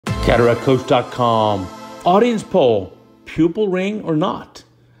CataractCoach.com. Audience poll, pupil ring or not?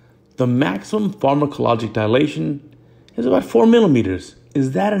 The maximum pharmacologic dilation is about 4 millimeters.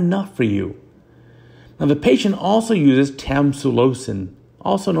 Is that enough for you? Now, the patient also uses tamsulosin,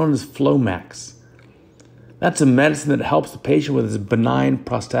 also known as Flomax. That's a medicine that helps the patient with his benign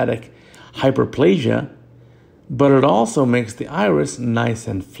prostatic hyperplasia, but it also makes the iris nice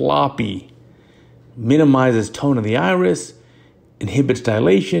and floppy, minimizes tone of the iris, inhibits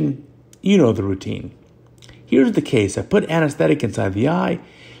dilation. You know the routine. Here's the case. I put anesthetic inside the eye.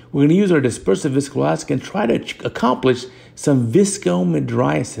 We're going to use our dispersive viscoelastic and try to accomplish some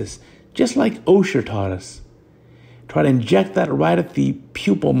viscomydriasis, just like Osher taught us. Try to inject that right at the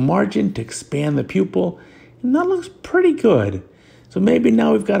pupil margin to expand the pupil, and that looks pretty good. So maybe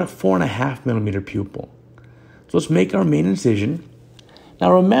now we've got a 4.5 millimeter pupil. So let's make our main incision.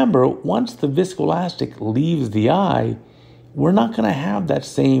 Now remember, once the viscoelastic leaves the eye, we're not going to have that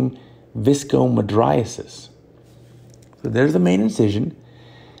same viscomydriasis. So there's the main incision.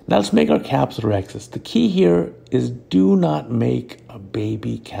 Now let's make our capsulorhexis. The key here is do not make a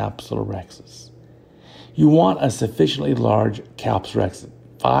baby capsulorhexis. You want a sufficiently large capsulorhexis,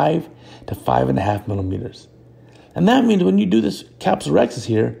 5 to 5.5 millimeters. And that means when you do this capsulorhexis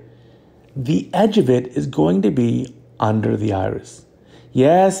here, the edge of it is going to be under the iris.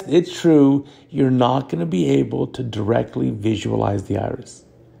 Yes, it's true, you're not going to be able to directly visualize the iris.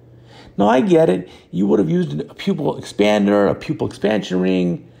 Now, I get it. You would have used a pupil expander, a pupil expansion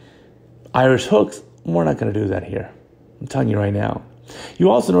ring, iris hooks. We're not going to do that here. I'm telling you right now. You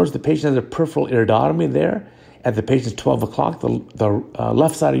also notice the patient has a peripheral iridotomy there at the patient's 12 o'clock, the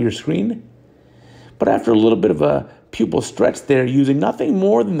left side of your screen. But after a little bit of a pupil stretch there, using nothing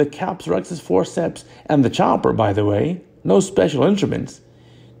more than the capsulorhexis forceps and the chopper, by the way, no special instruments,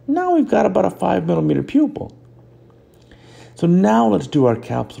 now we've got about a 5 millimeter pupil. So now let's do our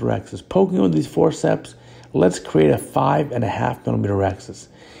capsulorhexis. Poking with these forceps, let's create a 5.5 millimeter rhexis.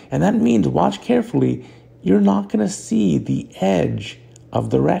 And that means, watch carefully, you're not going to see the edge of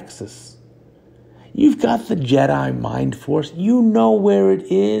the rhexis. You've got the Jedi mind force. You know where it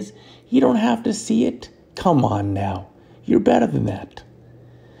is. You don't have to see it. Come on now. You're better than that.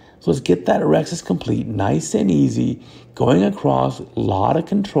 So let's get that rhexis complete, nice and easy, going across, a lot of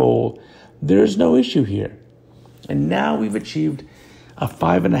control. There's no issue here. And now we've achieved a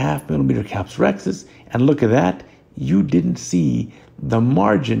 5.5 millimeter capsulorhexis. And look at that. You didn't see the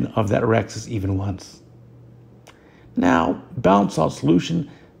margin of that rhexis even once. Now, balanced salt solution,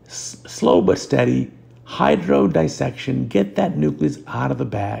 slow but steady, hydrodissection, get that nucleus out of the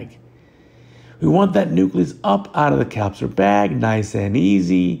bag. We want that nucleus up out of the capsular bag, nice and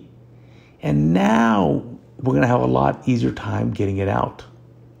easy. And now we're going to have a lot easier time getting it out.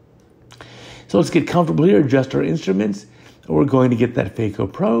 So let's get comfortable here, adjust our instruments. We're going to get that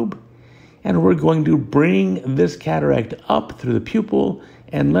phaco probe, and we're going to bring this cataract up through the pupil,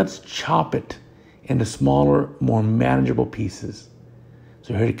 and let's chop it into smaller, more manageable pieces.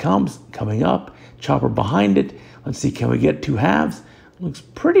 So here it comes, coming up, chopper behind it. Let's see, can we get 2 halves? Looks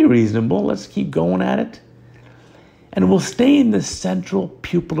pretty reasonable. Let's keep going at it. And we'll stay in the central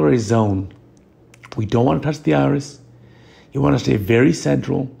pupillary zone. We don't want to touch the iris. You want to stay very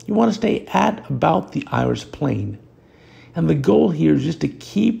central. You want to stay at about the iris plane. And the goal here is just to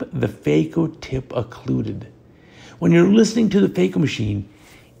keep the phaco tip occluded. When you're listening to the phaco machine,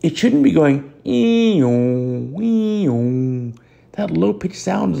 it shouldn't be going, ee-oo, ee-oo. That low-pitched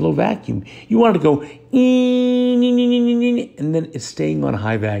sound is low vacuum. You want it to go, and then it's staying on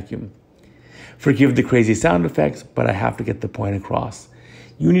high vacuum. Forgive the crazy sound effects, but I have to get the point across.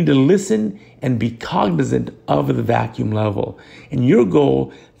 You need to listen and be cognizant of the vacuum level. And your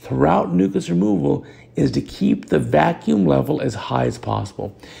goal throughout nucleus removal is to keep the vacuum level as high as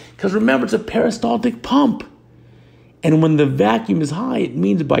possible. Because remember, it's a peristaltic pump. And when the vacuum is high, it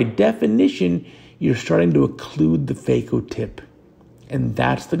means by definition, you're starting to occlude the phaco tip. And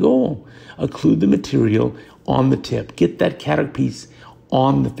that's the goal. Occlude the material on the tip. Get that cataract piece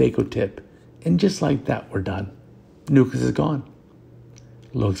on the phaco tip. And just like that, we're done. Nucleus is gone.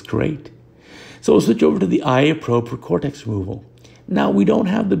 Looks great. So we'll switch over to the IA probe for cortex removal. Now, we don't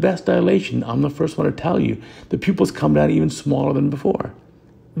have the best dilation. I'm the first one to tell you. The pupils come down even smaller than before.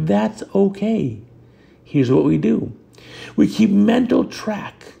 That's okay. Here's what we do. We keep mental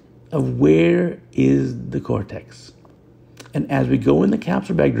track of where is the cortex. And as we go in the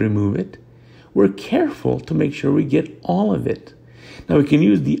capsular bag to remove it, we're careful to make sure we get all of it. Now we can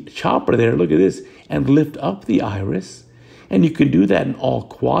use the chopper there, look at this, and lift up the iris. And you can do that in all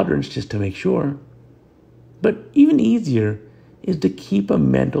quadrants just to make sure. But even easier is to keep a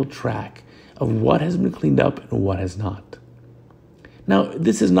mental track of what has been cleaned up and what has not. Now,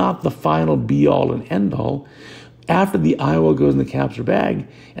 this is not the final be-all and end-all. After the eye oil goes in the capsular bag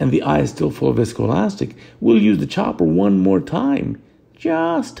and the eye is still full of viscoelastic, we'll use the chopper one more time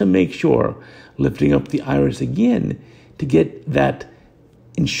just to make sure, lifting up the iris again to get that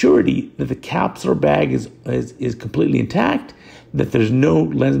ensurety that the capsular bag is completely intact, that there's no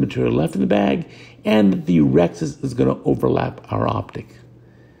lens material left in the bag, and that the rhexis is going to overlap our optic.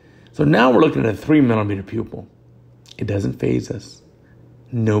 So now we're looking at a 3 millimeter pupil. It doesn't faze us.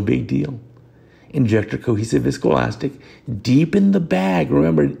 No big deal. Injector cohesive viscoelastic deep in the bag.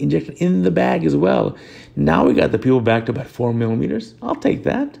 Remember, injection in the bag as well. Now we got the pupil back to about 4 millimeters. I'll take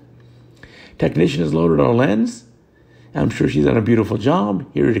that. Technician has loaded our lens. I'm sure she's done a beautiful job.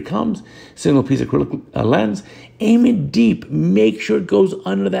 Here it comes. Single piece acrylic lens. Aim it deep. Make sure it goes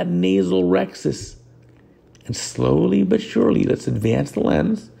under that nasal rhexis. And slowly but surely, let's advance the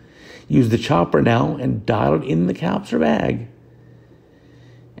lens. Use the chopper now and dial it in the capsular bag.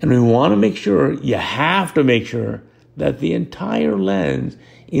 And we want to make sure, you have to make sure, that the entire lens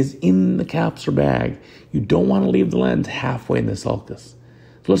is in the capsular bag. You don't want to leave the lens halfway in the sulcus.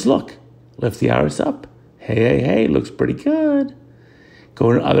 So let's look. Lift the iris up. Hey, looks pretty good.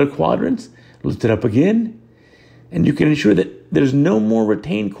 Go into other quadrants. Lift it up again. And you can ensure that there's no more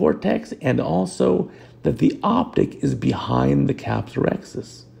retained cortex and also that the optic is behind the capsular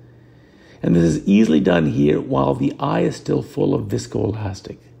rhexis. And this is easily done here while the eye is still full of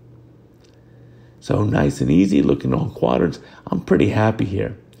viscoelastic. So nice and easy, looking at all quadrants. I'm pretty happy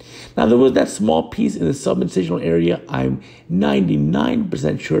here. Now there was that small piece in the subincisional area. I'm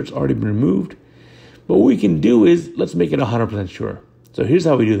 99% sure it's already been removed. But what we can do is, let's make it 100% sure. So here's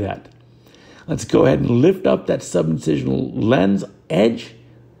how we do that. Let's go ahead and lift up that subincisional lens edge,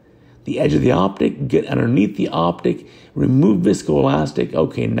 the edge of the optic, get underneath the optic, remove viscoelastic.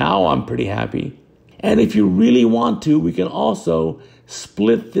 Okay, now I'm pretty happy. And if you really want to, we can also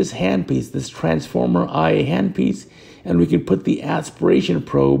split this handpiece, this transformer eye handpiece, and we can put the aspiration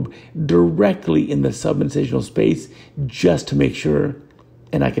probe directly in the subincisional space just to make sure.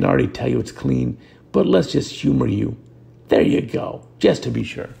 And I can already tell you it's clean, but let's just humor you. There you go, just to be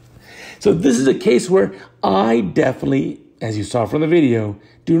sure. So this is a case where I definitely, as you saw from the video,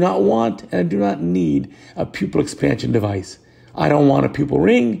 do not want and do not need a pupil expansion device. I don't want a pupil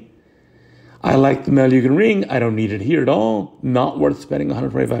ring. I like the Melugan ring. I don't need it here at all. Not worth spending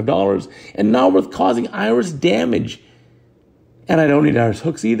 $125 and not worth causing iris damage. And I don't need iris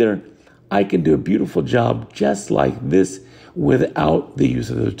hooks either. I can do a beautiful job just like this without the use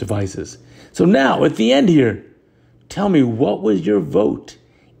of those devices. So now at the end here, tell me, what was your vote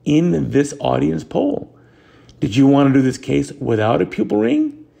in this audience poll? Did you want to do this case without a pupil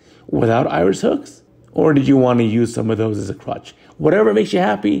ring, without iris hooks, or did you want to use some of those as a crutch? Whatever makes you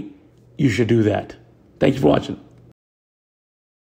happy, you should do that. Thank you for watching.